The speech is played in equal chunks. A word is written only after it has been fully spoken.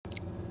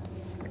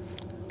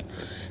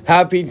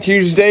Happy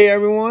Tuesday,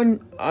 everyone.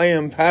 I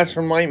am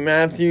Pastor Mike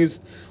Matthews.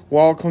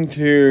 Welcome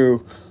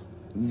to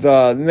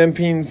the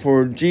Limping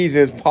for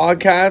Jesus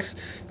podcast.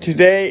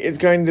 Today is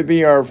going to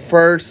be our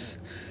first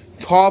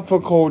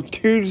Topical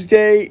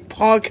Tuesday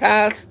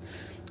podcast.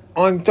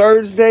 On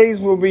Thursdays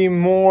will be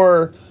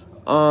more,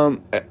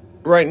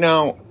 right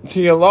now,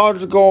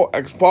 theological,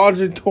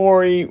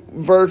 expository,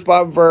 verse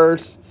by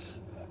verse,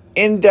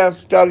 in-depth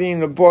study in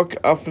the book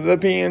of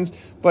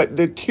Philippians. But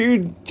the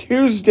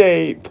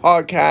Tuesday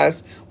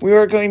podcast, we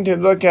are going to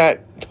look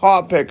at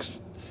topics.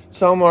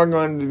 Some are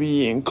going to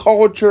be in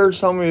culture,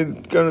 some are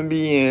going to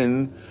be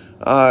in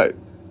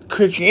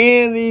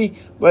Christianity,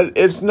 but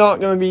it's not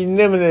going to be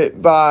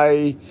limited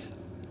by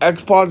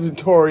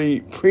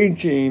expository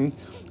preaching.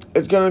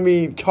 It's going to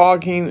be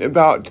talking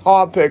about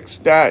topics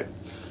that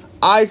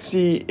I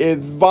see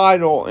is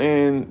vital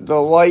in the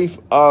life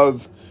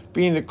of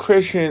being a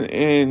Christian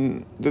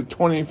in the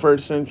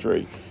 21st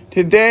century.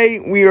 Today,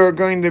 we are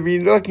going to be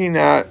looking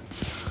at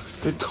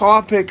the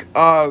topic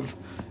of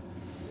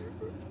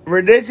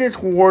religious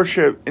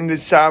worship in the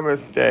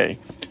Sabbath day.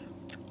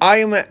 I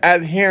am an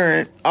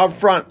adherent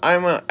of the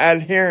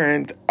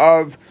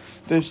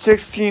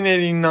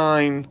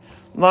 1689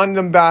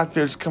 London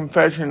Baptist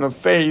Confession of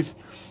Faith,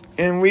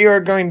 and we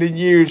are going to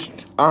use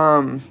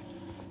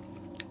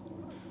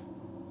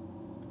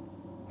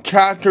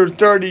chapter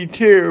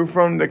 32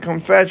 from the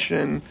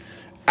confession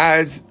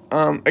as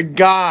a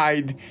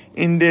guide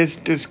in this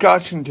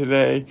discussion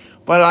today.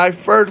 But I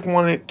first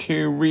wanted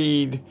to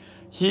read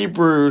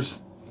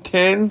Hebrews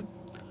 10,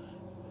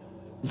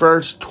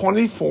 verse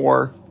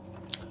 24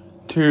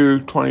 to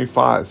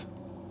 25.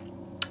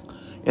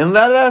 And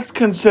let us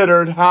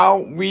consider how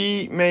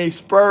we may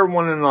spur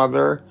one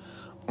another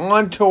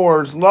on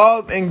towards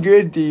love and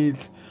good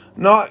deeds,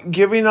 not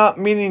giving up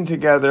meeting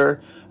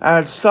together,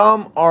 as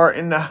some are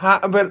in the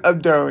habit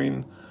of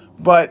doing,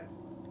 but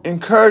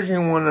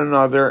encouraging one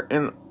another,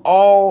 and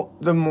all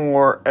the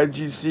more as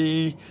you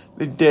see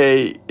the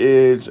day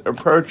is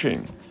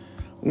approaching.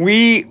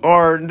 We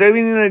are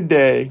living in a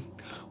day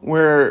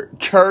where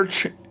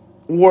church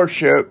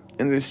worship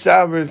and the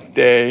Sabbath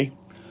day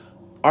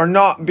are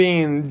not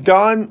being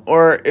done,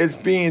 or it's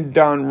being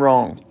done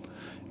wrong.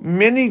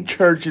 Many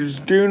churches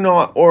do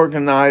not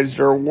organize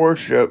their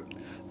worship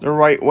the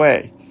right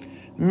way.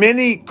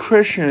 Many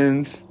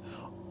Christians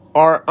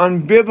are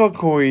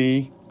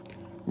unbiblically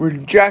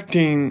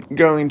rejecting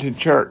going to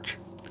church.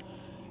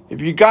 If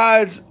you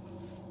guys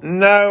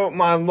know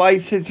my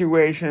life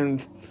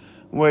situations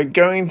with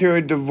going through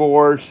a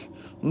divorce,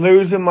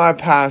 losing my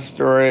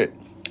pastorate,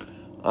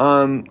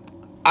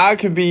 I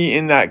could be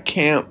in that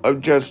camp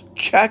of just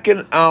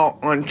checking out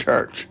on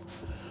church.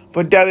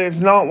 But that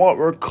is not what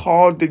we're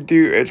called to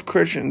do as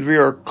Christians. We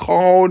are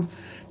called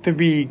to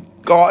be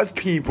God's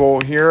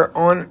people here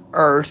on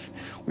earth.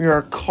 We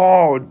are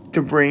called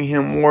to bring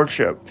Him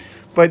worship.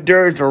 But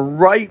there's a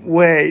right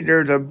way,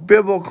 there's a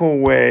biblical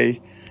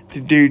way to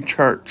do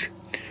church.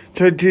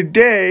 So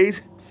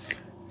today's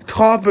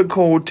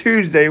Topical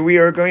Tuesday, we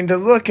are going to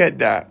look at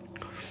that.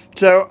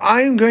 So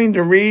I'm going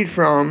to read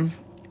from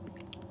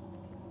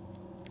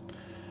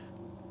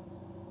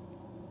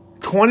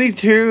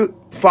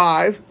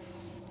 22:5.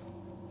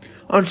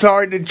 I'm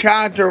sorry, the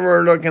chapter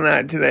we're looking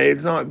at today,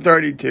 it's not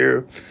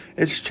 32.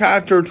 It's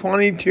chapter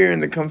 22 in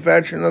the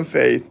Confession of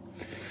Faith.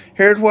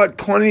 Here's what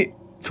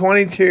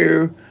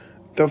 22,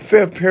 the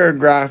fifth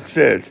paragraph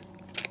says.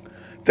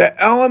 The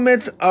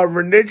elements of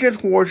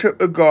religious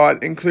worship of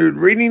God include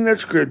reading the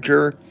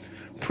scripture,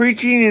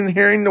 preaching and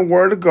hearing the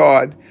word of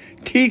God,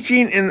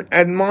 teaching and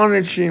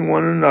admonishing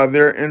one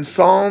another in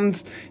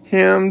psalms,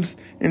 hymns,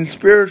 and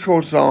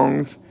spiritual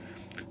songs,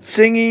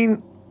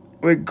 singing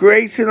with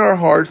grace in our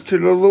hearts to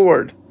the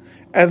Lord,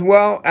 as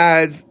well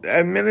as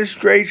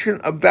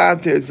administration of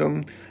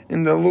baptism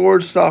in the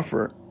Lord's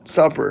Supper.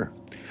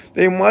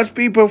 They must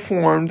be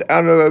performed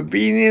out of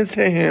obedience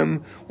to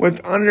Him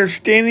with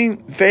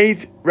understanding,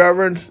 faith,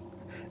 reverence,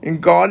 and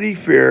godly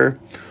fear.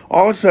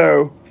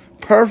 Also,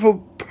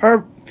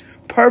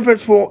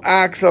 purposeful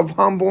acts of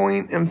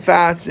humbling and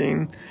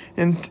fasting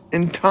in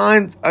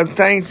times of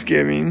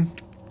thanksgiving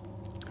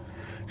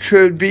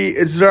should be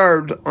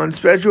observed on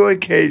special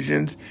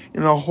occasions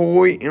in a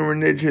holy and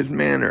religious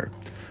manner.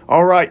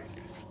 All right,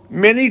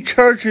 many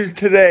churches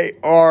today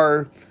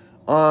are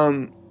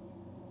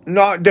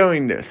not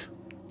doing this.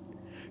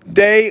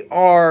 They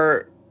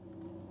are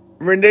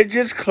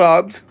religious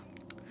clubs.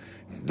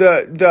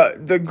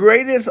 The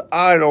greatest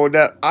idol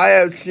that I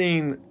have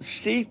seen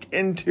seeped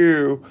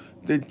into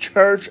the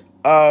Church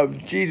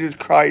of Jesus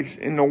Christ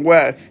in the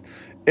West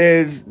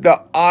is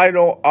the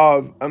idol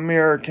of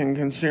American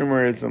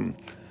consumerism.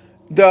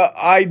 The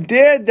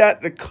idea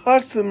that the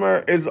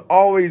customer is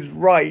always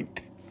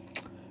right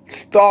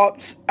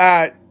stops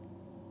at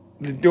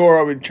the door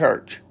of a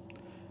church.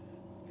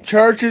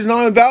 Church is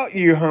not about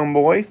you,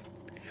 homeboy.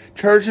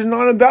 Church is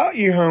not about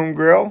you,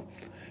 homegirl.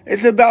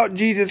 It's about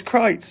Jesus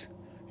Christ.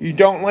 You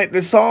don't like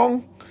the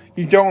song?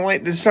 You don't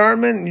like the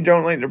sermon. You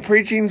don't like the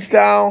preaching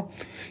style.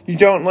 You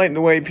don't like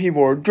the way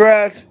people are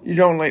dressed. You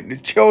don't like the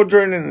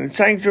children in the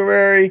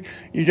sanctuary.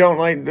 You don't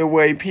like the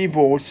way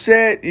people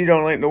sit. You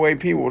don't like the way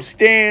people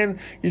stand.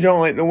 You don't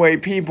like the way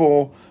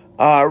people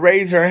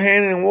raise their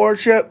hand in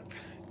worship.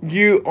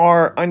 You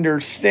are under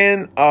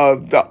sin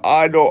of the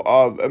idol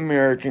of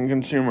American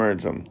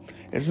consumerism.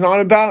 It's not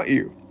about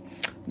you.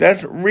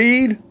 Let's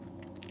read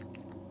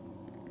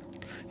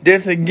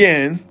this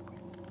again.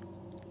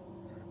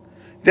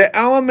 The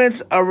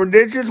elements of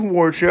religious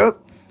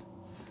worship,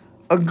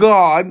 a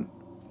God,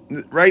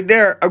 right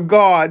there, a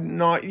God,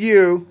 not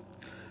you,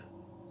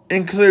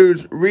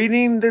 includes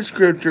reading the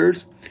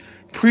scriptures,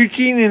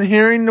 preaching and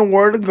hearing the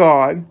word of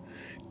God,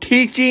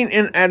 teaching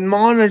and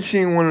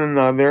admonishing one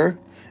another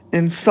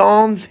in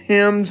psalms,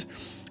 hymns,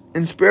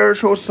 and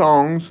spiritual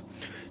songs,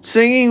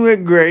 singing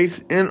with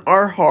grace in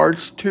our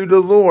hearts to the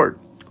Lord,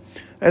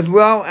 as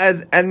well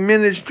as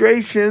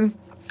administration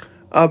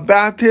of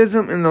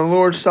baptism and the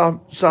Lord's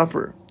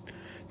Supper.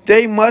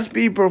 They must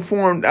be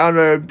performed out of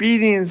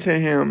obedience to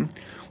Him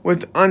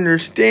with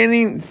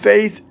understanding,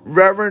 faith,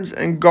 reverence,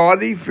 and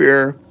godly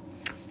fear.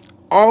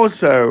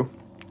 Also,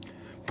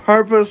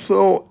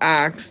 purposeful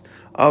acts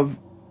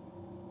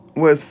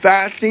with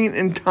fasting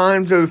and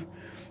times of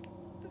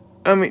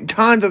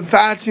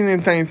fasting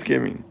and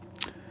thanksgiving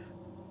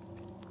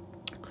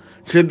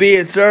should be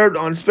observed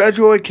on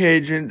special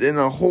occasions in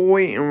a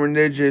holy and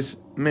religious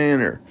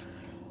manner.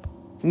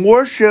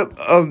 Worship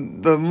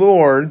of the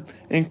Lord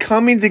and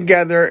coming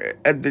together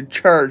at the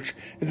church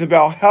is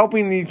about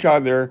helping each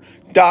other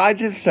die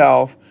to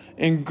self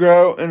and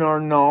grow in our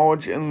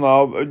knowledge and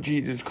love of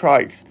Jesus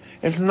Christ.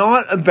 It's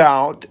not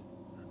about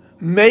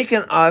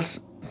making us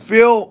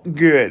feel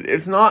good.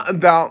 It's not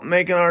about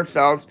making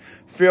ourselves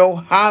feel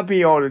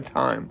happy all the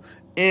time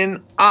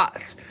in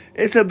us.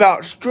 It's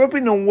about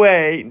stripping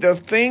away the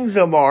things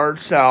of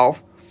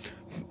ourselves,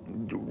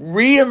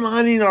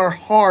 realigning our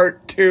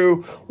heart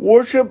to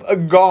worship a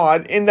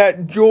God, and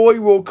that joy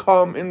will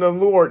come in the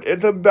Lord.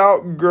 It's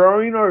about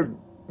growing our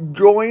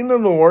joy in the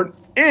Lord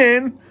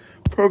and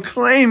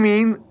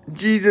proclaiming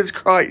Jesus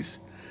Christ.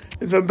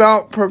 It's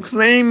about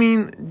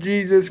proclaiming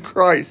Jesus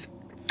Christ.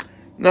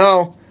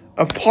 Now,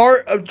 a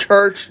part of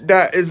church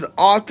that is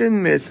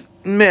often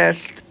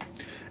missed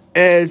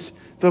is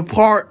the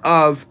part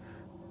of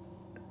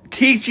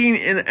teaching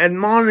and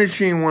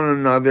admonishing one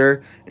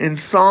another in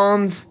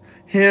psalms,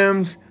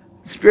 hymns,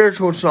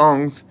 spiritual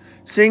songs,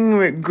 singing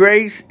with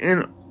grace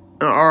in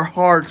our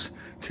hearts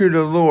to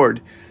the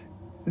Lord.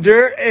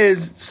 There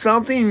is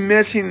something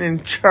missing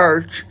in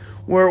church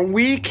where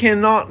we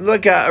cannot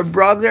look at a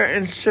brother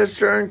and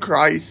sister in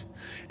Christ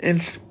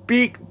and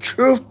speak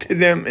truth to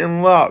them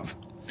in love.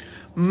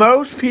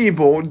 Most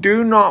people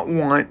do not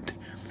want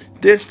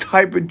this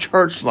type of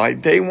church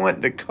life. They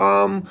want to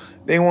come,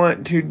 they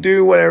want to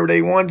do whatever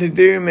they want to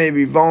do,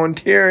 maybe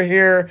volunteer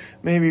here,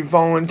 maybe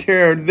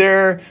volunteer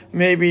there,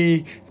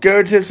 maybe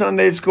go to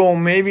Sunday school,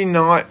 maybe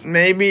not,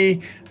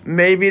 maybe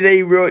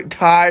they really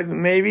tithe,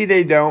 maybe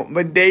they don't,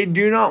 but they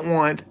do not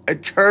want a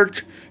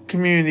church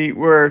community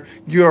where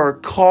you are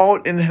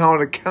called and held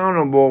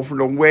accountable for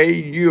the way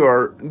you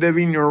are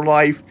living your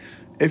life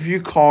if you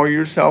call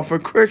yourself a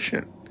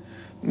Christian.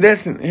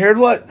 Listen, here's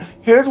what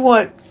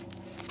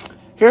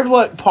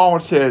Paul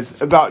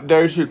says about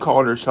those who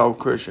call themselves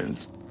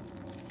Christians.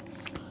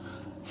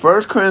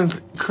 1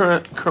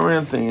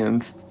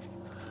 Corinthians,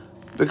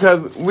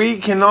 because we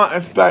cannot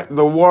expect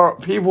the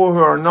world, people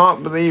who are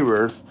not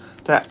believers,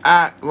 to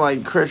act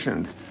like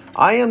Christians.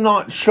 I am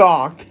not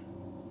shocked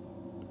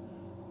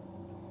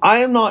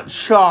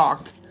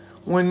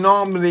when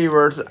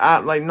non-believers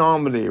act like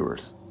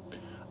non-believers.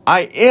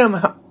 I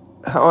am,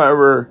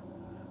 however,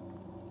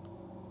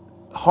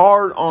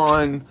 hard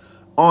on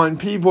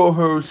people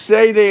who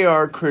say they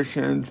are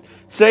Christians,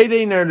 say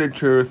they know the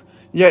truth,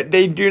 yet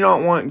they do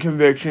not want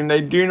conviction,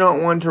 they do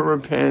not want to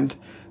repent.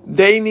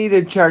 They need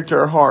to check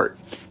their heart.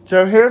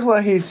 So here's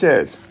what he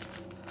says.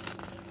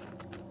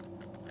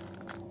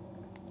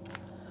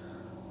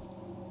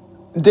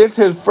 This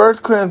is 1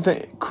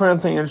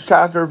 Corinthians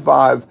chapter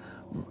 5,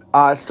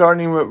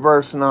 starting with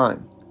verse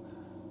 9.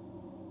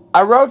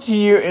 I wrote to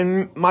you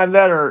in my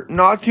letter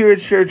not to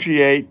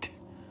associate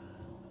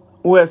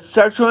with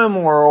sexually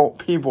immoral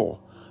people,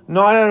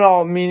 not at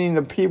all meaning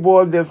the people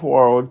of this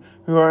world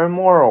who are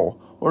immoral,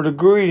 or the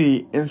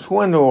greedy and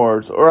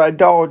swindlers or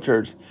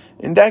idolaters.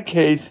 In that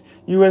case,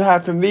 you would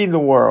have to leave the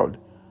world.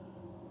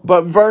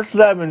 But verse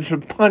 11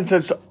 should punch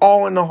us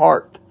all in the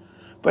heart.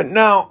 But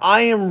now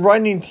I am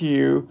writing to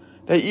you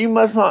that you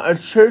must not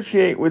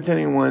associate with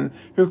anyone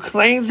who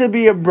claims to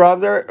be a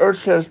brother or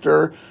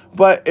sister,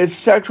 but is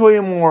sexually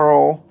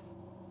immoral,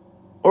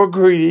 or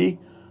greedy,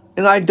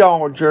 an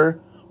idolater,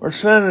 or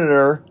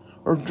senator,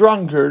 or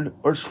drunkard,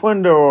 or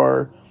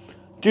swindler.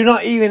 Do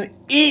not even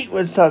eat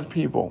with such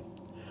people.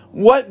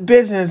 What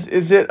business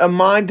is it of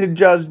mine to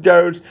judge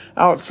those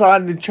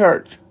outside the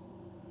church?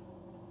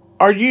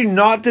 Are you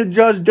not to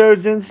judge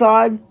those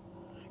inside?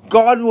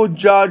 God will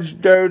judge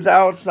those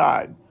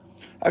outside.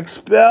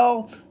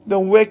 Expel the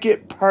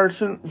wicked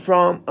person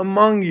from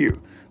among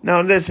you.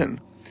 Now listen,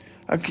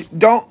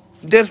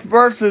 this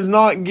verse does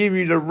not give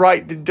you the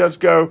right to just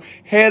go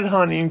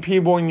headhunting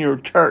people in your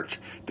church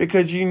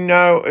because you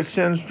know a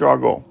sin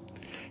struggle.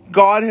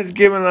 God has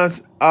given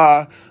us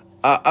a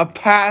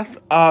path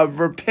of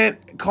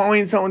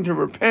calling someone to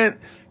repent,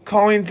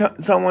 calling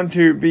someone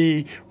to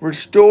be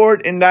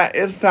restored, and that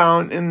is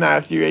found in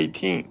Matthew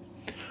 18.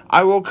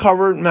 I will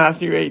cover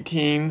Matthew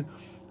 18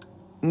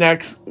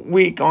 next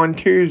week on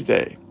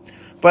Tuesday.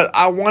 But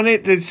I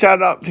wanted to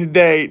set up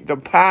today the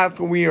path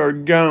we are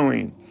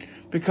going.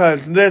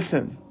 Because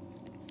listen,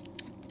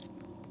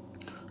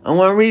 I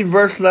want to read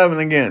verse 11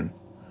 again.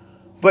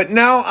 But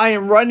now I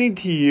am writing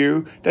to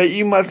you that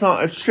you must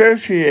not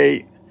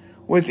associate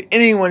with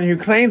anyone who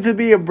claims to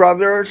be a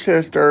brother or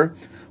sister,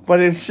 but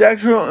is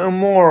sexually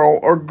immoral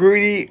or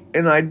greedy,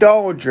 an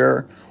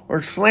idolater,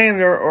 or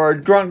slanderer, or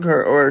a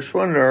drunkard, or a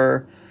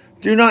swindler.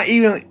 Do not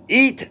even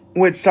eat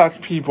with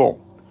such people.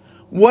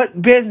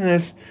 What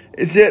business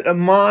is it of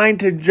mine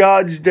to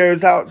judge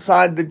those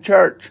outside the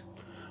church?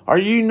 Are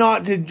you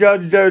not to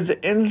judge those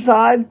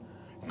inside?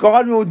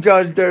 God will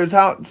judge those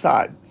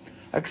outside.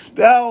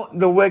 Expel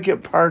the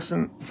wicked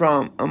person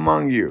from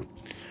among you.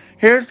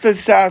 Here's the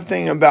sad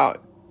thing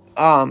about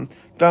the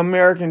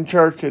American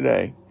church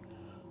today.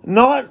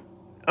 Not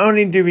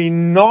only do we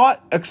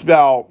not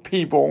expel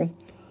people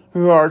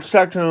who are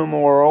sexually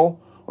immoral,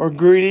 or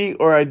greedy,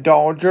 or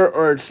idolater,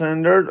 or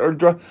slanderer, or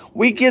drunk,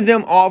 we give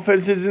them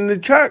offices in the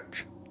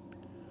church.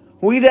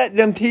 We let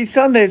them teach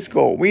Sunday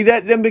school. We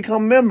let them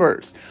become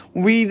members.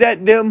 We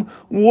let them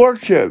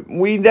worship.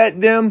 We let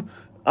them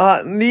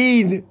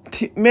lead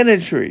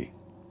ministry.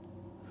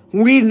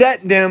 We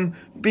let them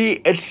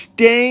be a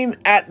stain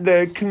at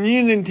the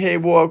communion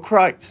table of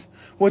Christ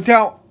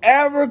without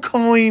ever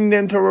calling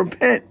them to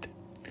repent.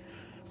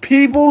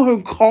 People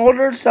who call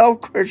themselves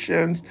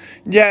Christians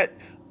yet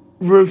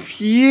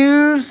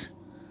refuse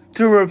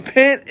to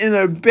repent and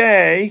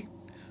obey,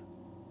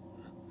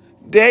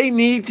 they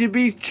need to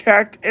be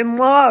checked in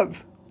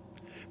love.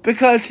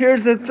 Because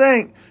here's the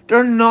thing,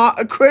 they're not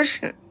a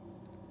Christian.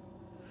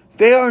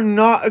 They are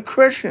not a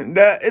Christian.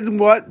 That is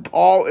what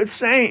Paul is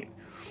saying.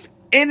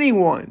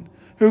 Anyone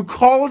who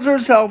calls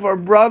herself a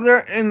brother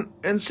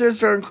and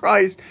sister in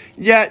Christ,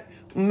 yet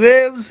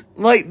lives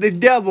like the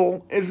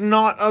devil, is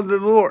not of the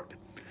Lord.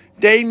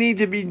 They need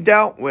to be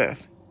dealt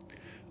with.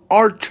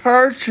 Our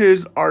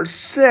churches are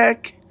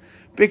sick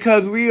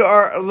because we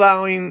are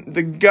allowing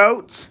the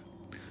goats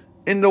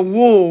and the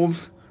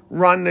wolves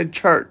run the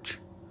church.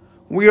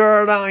 We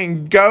are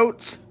allowing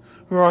goats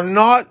who are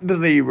not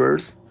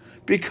believers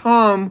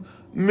become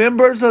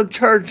members of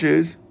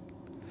churches,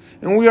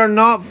 and we are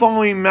not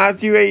following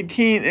Matthew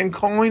 18 and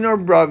calling our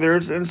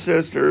brothers and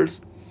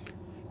sisters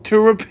to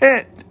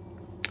repent.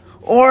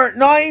 Or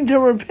not even to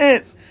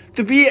repent,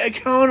 to be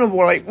accountable,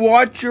 like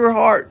watch your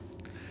heart.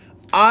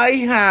 I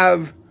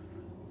have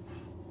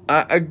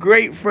a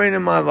great friend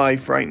in my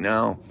life right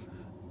now,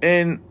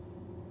 and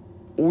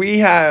we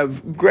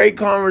have great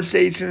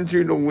conversations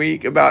through the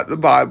week about the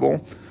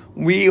Bible.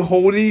 We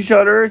hold each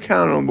other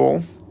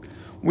accountable.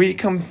 We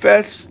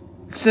confess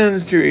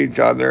sins to each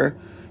other.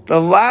 The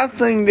last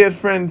thing this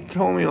friend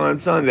told me on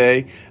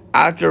Sunday,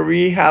 after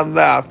we had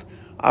left,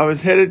 I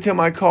was headed to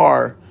my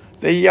car.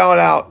 They yelled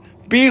out,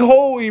 "Be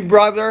holy,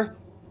 brother.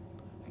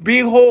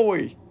 Be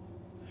holy."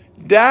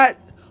 That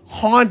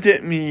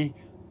haunted me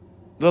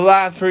the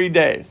last 3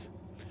 days.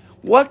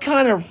 What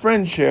kind of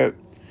friendship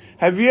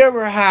have you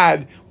ever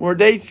had where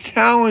they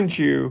challenge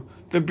you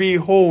to be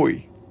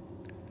holy?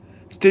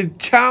 To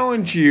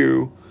challenge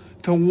you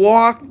to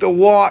walk the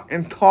walk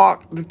and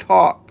talk the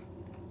talk.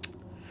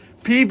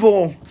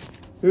 People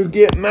who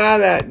get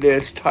mad at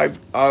this type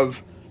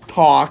of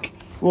talk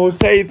will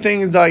say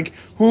things like,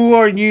 "Who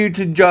are you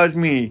to judge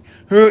me?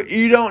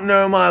 You don't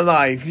know my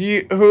life.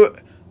 If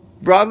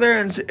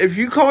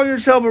you call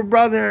yourself a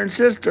brother and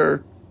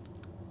sister,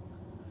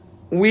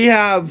 we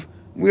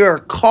are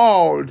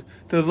called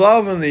to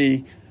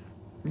lovingly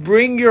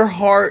bring your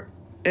heart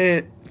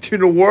to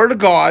the Word of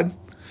God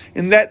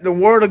and let the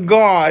Word of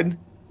God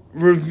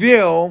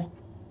reveal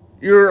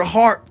your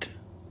heart."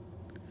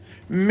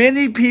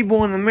 Many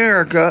people in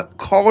America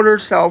call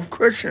themselves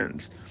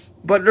Christians,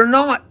 but they're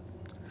not.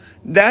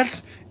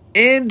 That's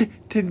end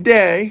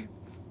today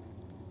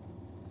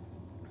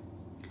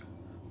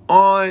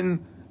on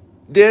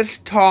this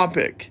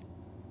topic.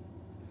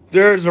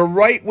 There's a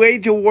right way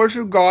to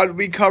worship God.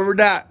 We covered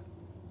that.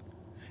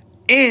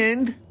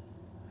 And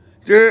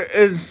there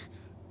is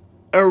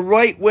a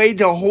right way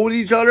to hold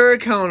each other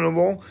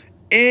accountable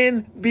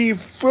and be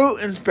fruit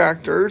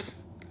inspectors.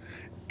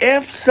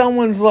 If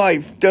someone's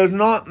life does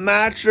not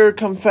match their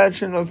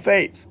confession of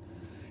faith,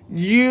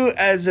 you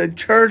as a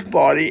church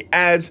body,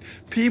 as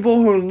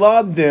people who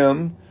love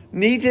them,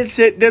 need to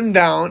sit them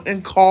down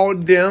and call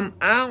them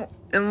out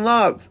in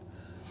love.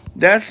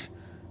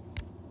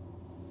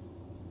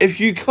 If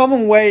you come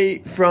away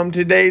from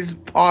today's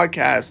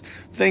podcast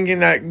thinking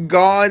that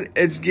God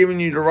is giving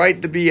you the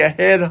right to be a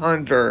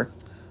headhunter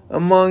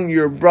among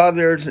your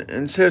brothers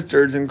and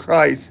sisters in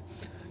Christ,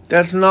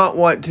 That's not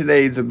what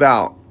today's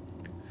about.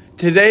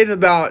 Today's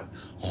about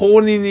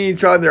holding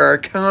each other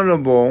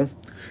accountable,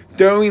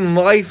 doing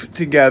life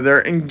together,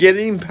 and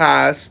getting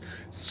past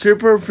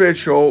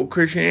superficial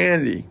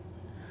Christianity.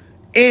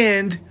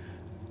 And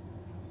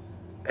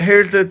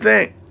here's the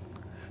thing.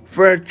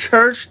 For a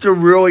church to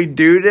really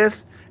do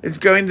this, it's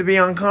going to be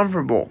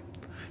uncomfortable.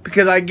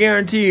 Because I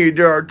guarantee you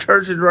there are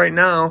churches right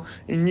now,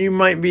 and you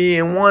might be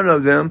in one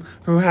of them,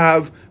 who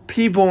have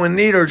people in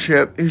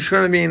leadership who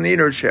shouldn't be in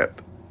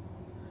leadership.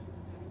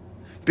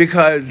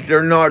 Because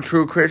they're not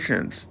true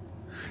Christians.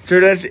 So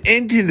that's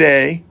in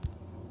today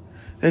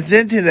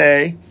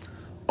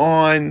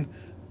on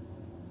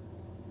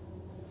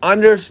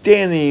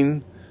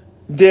understanding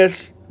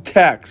this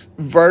text.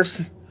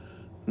 Verse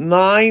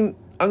 9,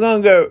 I'm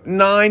going to go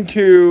 9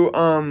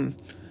 to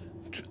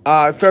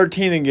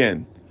 13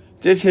 again.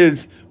 This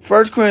is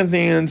 1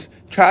 Corinthians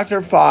chapter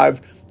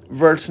 5,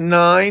 verse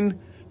 9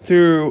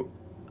 through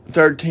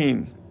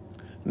 13.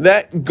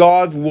 Let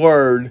God's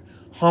word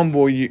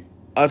humble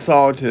us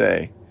all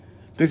today.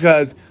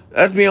 Because,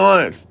 let's be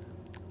honest,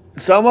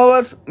 some of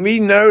us, we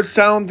know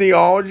sound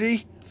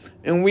theology,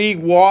 and we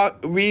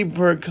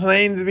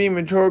proclaim to be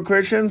mature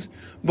Christians,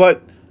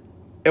 but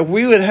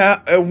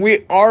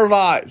if our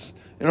lives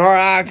and our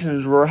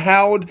actions were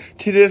held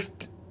to this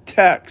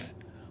text,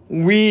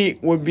 we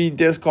would be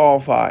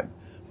disqualified.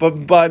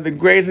 But by the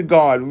grace of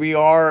God, we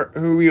are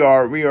who we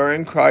are. We are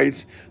in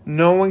Christ.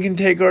 No one can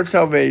take our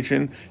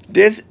salvation.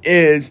 This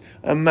is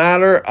a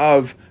matter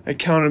of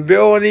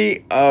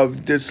accountability,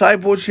 of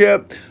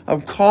discipleship,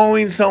 of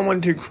calling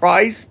someone to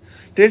Christ.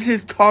 This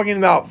is talking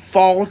about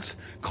false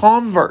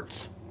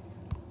converts.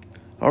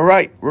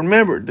 Alright,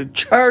 remember, the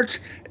church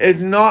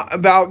is not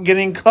about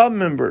getting club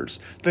members.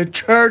 The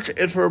church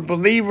is for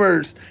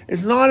believers.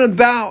 It's not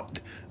about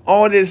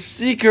all this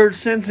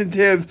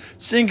seeker-sensitive,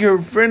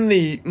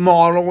 seeker-friendly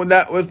model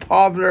that was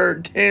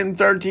popular 10,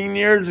 13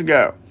 years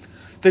ago.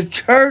 The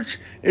church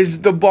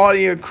is the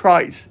body of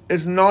Christ.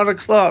 It's not a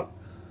club.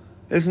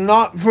 It's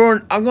not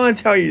for, I'm going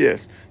to tell you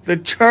this. The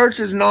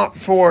church is not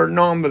for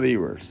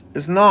non-believers.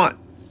 It's not.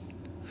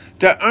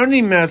 The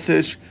only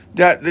message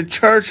that the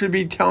church should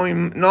be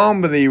telling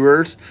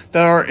non-believers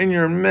that are in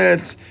your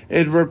midst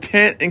is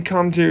repent and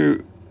come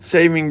to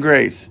saving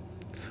grace.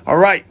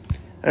 Alright,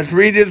 let's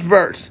read this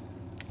verse.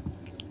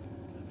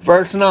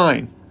 Verse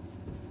 9.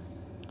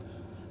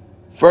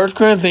 1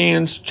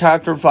 Corinthians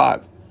chapter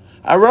 5.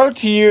 I wrote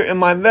to you in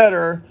my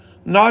letter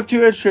not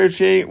to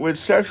associate with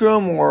sexually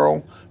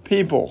immoral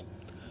people,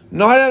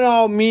 not at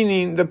all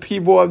meaning the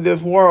people of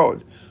this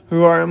world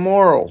who are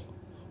immoral,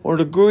 or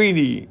the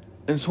greedy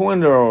and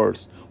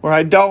swindlers, or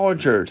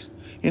idolaters.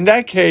 In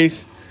that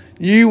case,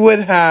 you would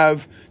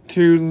have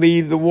to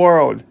leave the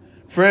world.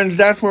 Friends,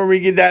 that's where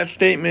we get that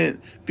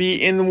statement, be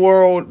in the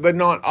world but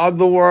not of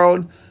the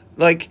world.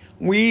 Like,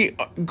 we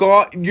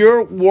got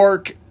your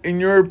work in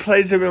your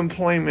place of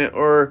employment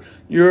or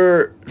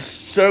your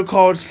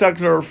so-called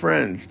secular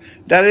friends.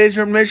 That is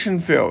your mission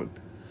field.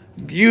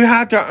 You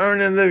have to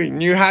earn a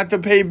living. You have to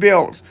pay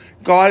bills.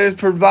 God has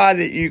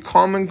provided you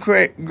common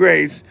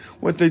grace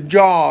with a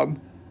job,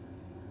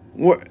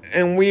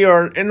 and we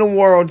are in the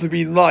world to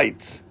be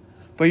lights.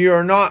 But you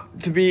are not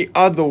to be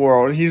of the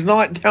world. He's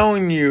not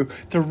telling you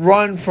to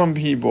run from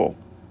people.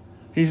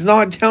 He's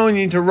not telling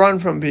you to run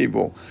from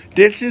people.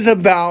 This is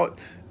about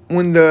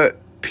when the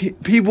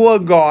people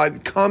of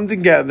God come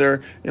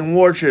together and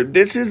worship.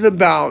 This is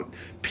about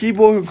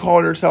people who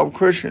call themselves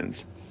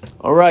Christians.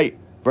 Alright,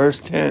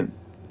 verse 11.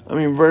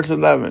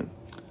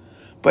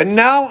 But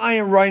now I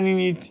am writing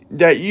you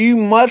that you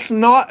must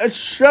not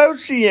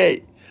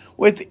associate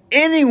with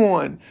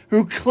anyone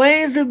who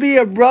claims to be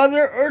a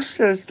brother or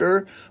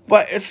sister,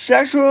 but is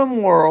sexually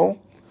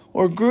immoral,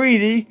 or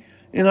greedy,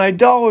 an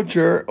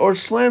idolater, or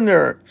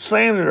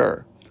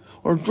slanderer,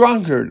 or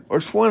drunkard,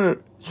 or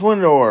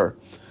swindler.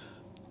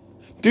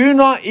 Do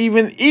not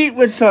even eat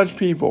with such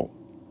people.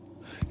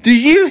 Do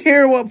you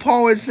hear what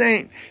Paul is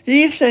saying?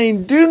 He's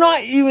saying, do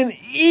not even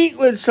eat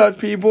with such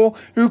people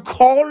who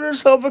call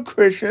themselves a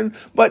Christian,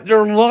 but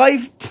their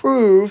life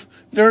proves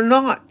they're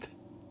not.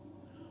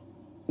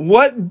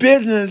 What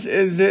business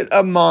is it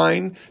of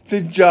mine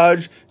to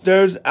judge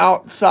those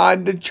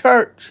outside the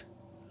church?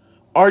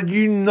 Are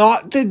you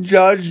not to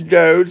judge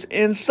those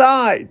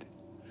inside?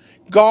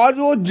 God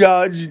will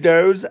judge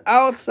those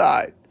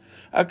outside.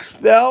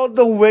 Expel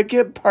the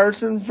wicked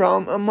person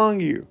from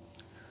among you.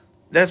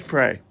 Let's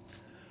pray.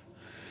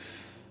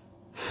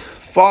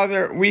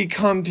 Father, we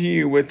come to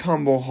you with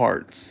humble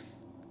hearts.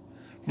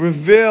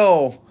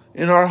 Reveal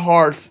in our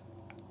hearts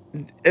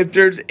if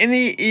there's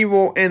any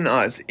evil in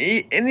us,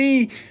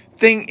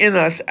 anything in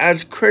us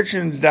as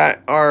Christians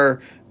that are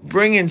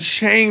bringing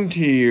shame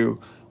to you.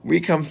 We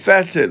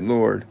confess it,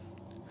 Lord.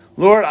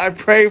 Lord, I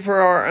pray for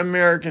our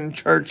American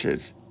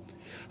churches.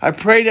 I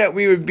pray that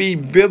we would be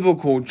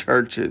biblical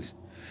churches,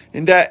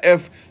 and that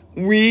if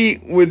we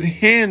would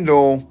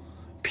handle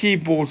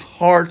people's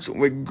hearts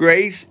with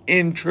grace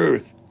and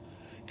truth,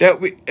 that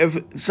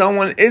if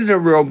someone is a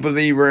real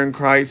believer in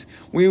Christ,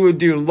 we would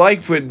do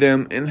life with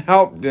them and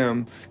help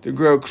them to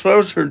grow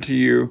closer to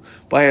you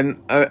by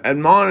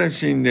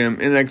admonishing them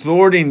and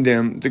exhorting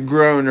them to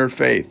grow in their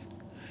faith.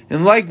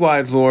 And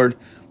likewise, Lord,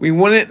 we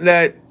wouldn't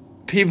let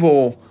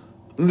people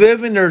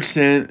live in their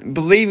sin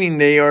believing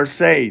they are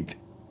saved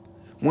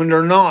when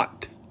they're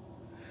not.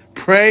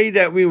 Pray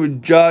that we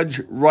would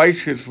judge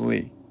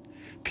righteously.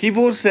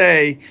 People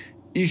say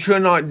you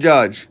should not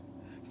judge.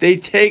 They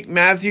take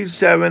Matthew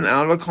 7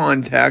 out of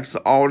context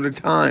all the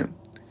time.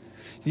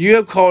 You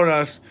have called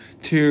us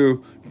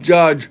to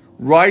judge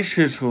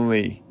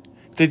righteously,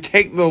 to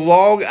take the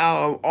log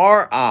out of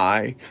our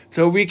eye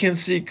so we can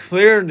see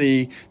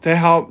clearly to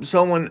help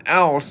someone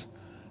else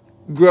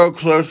grow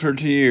closer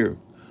to you.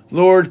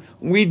 Lord,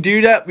 we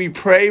do that. We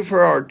pray for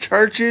our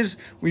churches.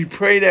 We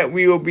pray that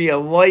we will be a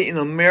light in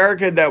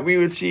America, that we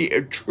would see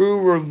a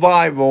true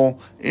revival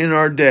in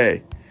our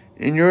day.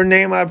 In your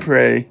name I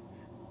pray.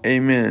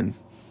 Amen.